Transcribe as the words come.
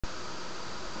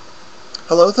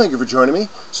Hello, thank you for joining me.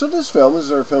 So this film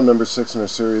is our film number 6 in our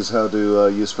series, how to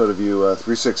use PhotoView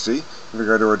 360 in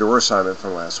regard to our door assignment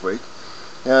from last week.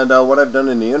 And what I've done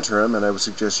in the interim, and I would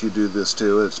suggest you do this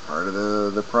too, it's part of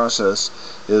the process,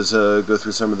 is go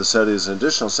through some of the settings and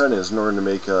additional settings in order to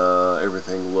make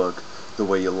everything look the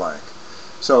way you like.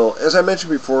 So as I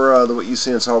mentioned before, what you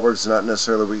see in SolidWorks is not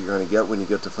necessarily what you're going to get when you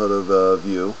get to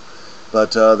PhotoView.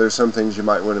 But there's some things you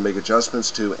might want to make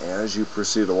adjustments to as you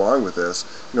proceed along with this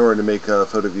in order to make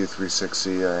PhotoView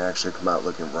 360 actually come out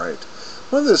looking right.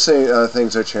 One of the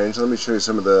things I changed, let me show you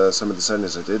some of the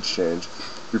settings I did change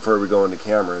before we go into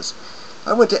cameras.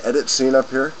 I went to Edit Scene up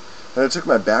here, and I took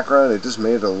my background and I just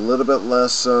made it a little bit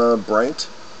less bright.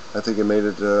 I think it made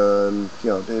it,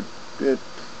 it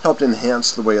helped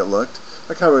enhance the way it looked.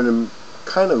 I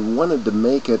kind of wanted to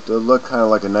make it look kind of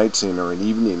like a night scene or an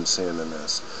evening scene in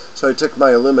this. So I took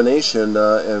my illumination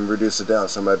and reduced it down.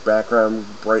 So my background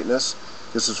brightness,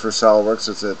 this is for SolidWorks,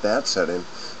 it's at that setting.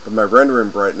 But my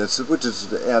rendering brightness, which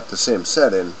is at the same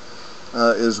setting,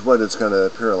 is what it's going to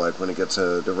appear like when it gets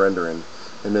to rendering.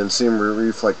 And then scene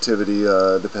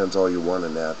reflectivity depends all you want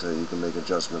in that. You can make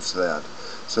adjustments to that.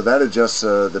 So that adjusts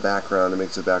the background. It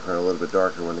makes the background a little bit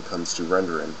darker when it comes to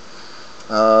rendering.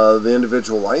 The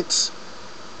individual lights.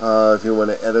 If you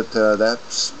want to edit that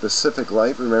specific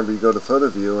light, remember you go to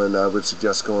PhotoView, and I would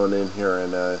suggest going in here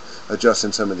and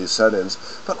adjusting some of these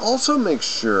settings. But also make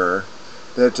sure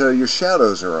that your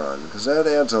shadows are on, because that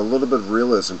adds a little bit of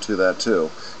realism to that too.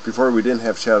 Before we didn't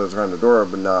have shadows around the door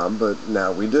knob, but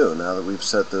now we do, now that we've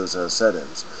set those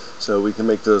settings. So we can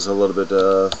make those a little bit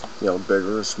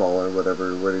bigger or smaller,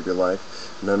 whatever you like.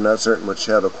 And I'm not certain what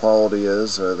shadow quality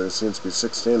is. There seems to be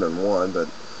 16 on one, but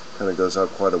kind of goes up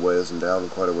quite a ways and down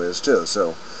quite a ways too.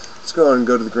 So let's go and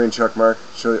go to the green check mark,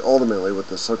 show you ultimately what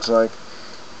this looks like.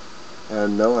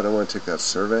 And no, I don't want to take that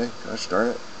survey, gosh darn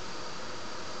it.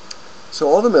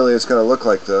 So ultimately it's going to look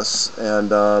like this,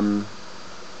 and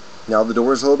now the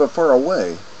door is a little bit far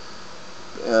away,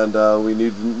 and we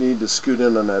need to scoot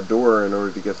in on that door in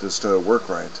order to get this to work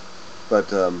right.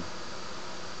 But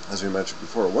as we mentioned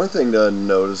before, one thing to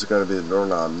note is going to be the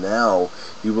doorknob. Now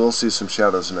you will see some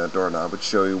shadows in that doorknob, which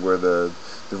show you where the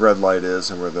red light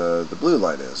is and where the blue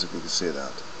light is, if you can see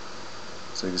that.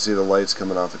 So you can see the lights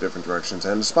coming off at different directions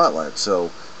and the spotlight.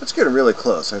 So it's getting really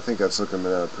close. I think that's looking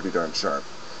pretty darn sharp,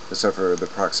 except for the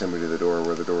proximity of the door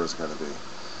where the door is going to be.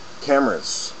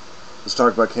 Cameras. Let's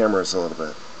talk about cameras a little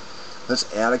bit.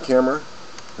 Let's add a camera,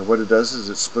 and what it does is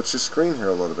it splits your screen here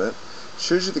a little bit.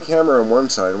 Shows you the camera on one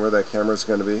side and where that camera is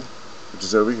going to be, which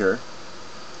is over here,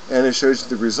 and it shows you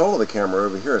the result of the camera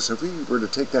over here. So if we were to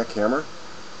take that camera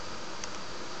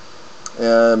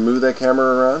and move that camera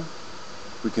around,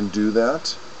 we can do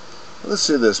that. Let's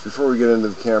do this. Before we get into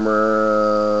the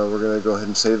camera, we're going to go ahead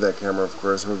and save that camera, of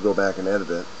course, and we'll go back and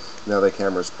edit it. Now that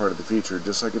camera is part of the feature,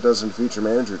 just like it does in the feature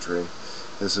manager tree.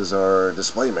 This is our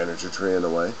display manager tree in a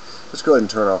way. Let's go ahead and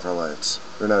turn off our lights.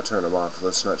 Or not turn them off.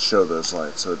 Let's not show those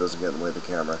lights so it doesn't get in the way of the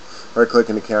camera. Right click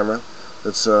on the camera.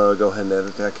 Let's go ahead and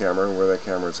edit that camera and where that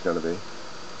camera is going to be.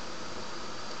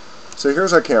 So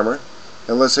here's our camera.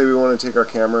 And let's say we want to take our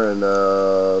camera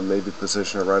and maybe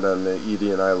position it right on the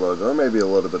ED&I logo, or maybe a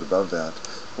little bit above that.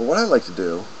 But what I like to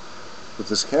do with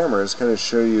this camera is kind of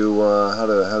show you how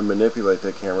to manipulate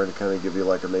that camera to kind of give you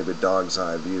like a maybe dog's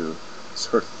eye view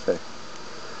sort of thing.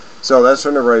 So that's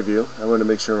from the right view. I want to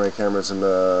make sure my camera's in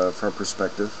the front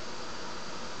perspective.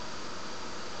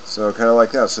 So kind of like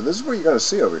that. So this is what you're going to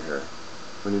see over here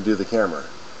when you do the camera.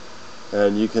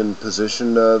 And you can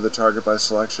position the target by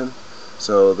selection.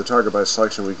 So the target by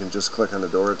selection, we can just click on the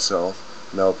door itself,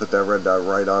 and that'll put that red dot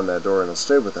right on that door, and it'll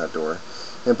stay with that door.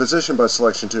 And position by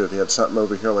selection too. If you had something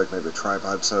over here like maybe a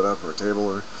tripod set up or a table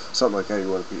or something like that you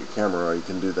want to put your camera on, you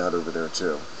can do that over there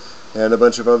too. And a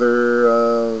bunch of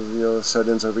other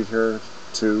settings over here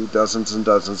too, dozens and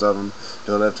dozens of them.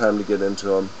 Don't have time to get into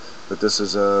them, but this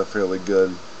is fairly good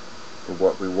for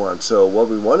what we want. So what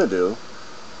we want to do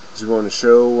is we want to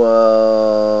show,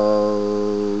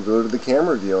 go to the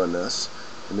camera view on this,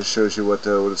 and this shows you what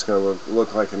it's going to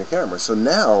look like in the camera. So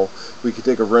now we can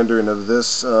take a rendering of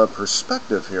this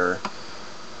perspective here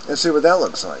and see what that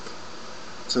looks like.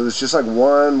 So there's just like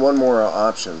one more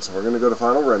option. So we're going to go to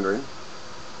Final Rendering.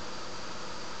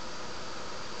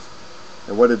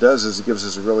 And what it does is it gives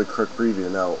us a really quick preview.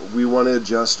 Now we want to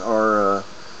adjust our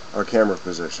camera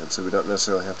position, so we don't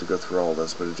necessarily have to go through all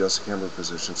this, but adjust the camera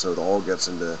position so it all gets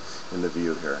into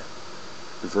view here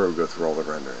before we go through all the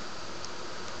rendering.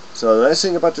 So the nice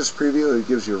thing about this preview, it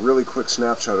gives you a really quick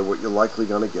snapshot of what you're likely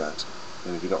going to get.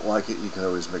 And if you don't like it, you can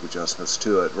always make adjustments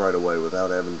to it right away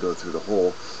without having to go through the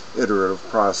whole iterative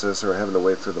process or having to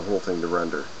wait for the whole thing to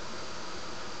render.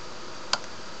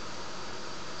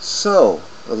 So,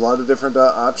 a lot of different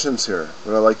options here.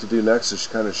 What I'd like to do next is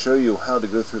kind of show you how to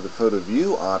go through the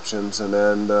PhotoView options, and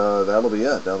then that'll be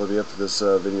it. That'll be it for this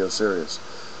video series.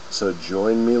 So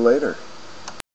join me later.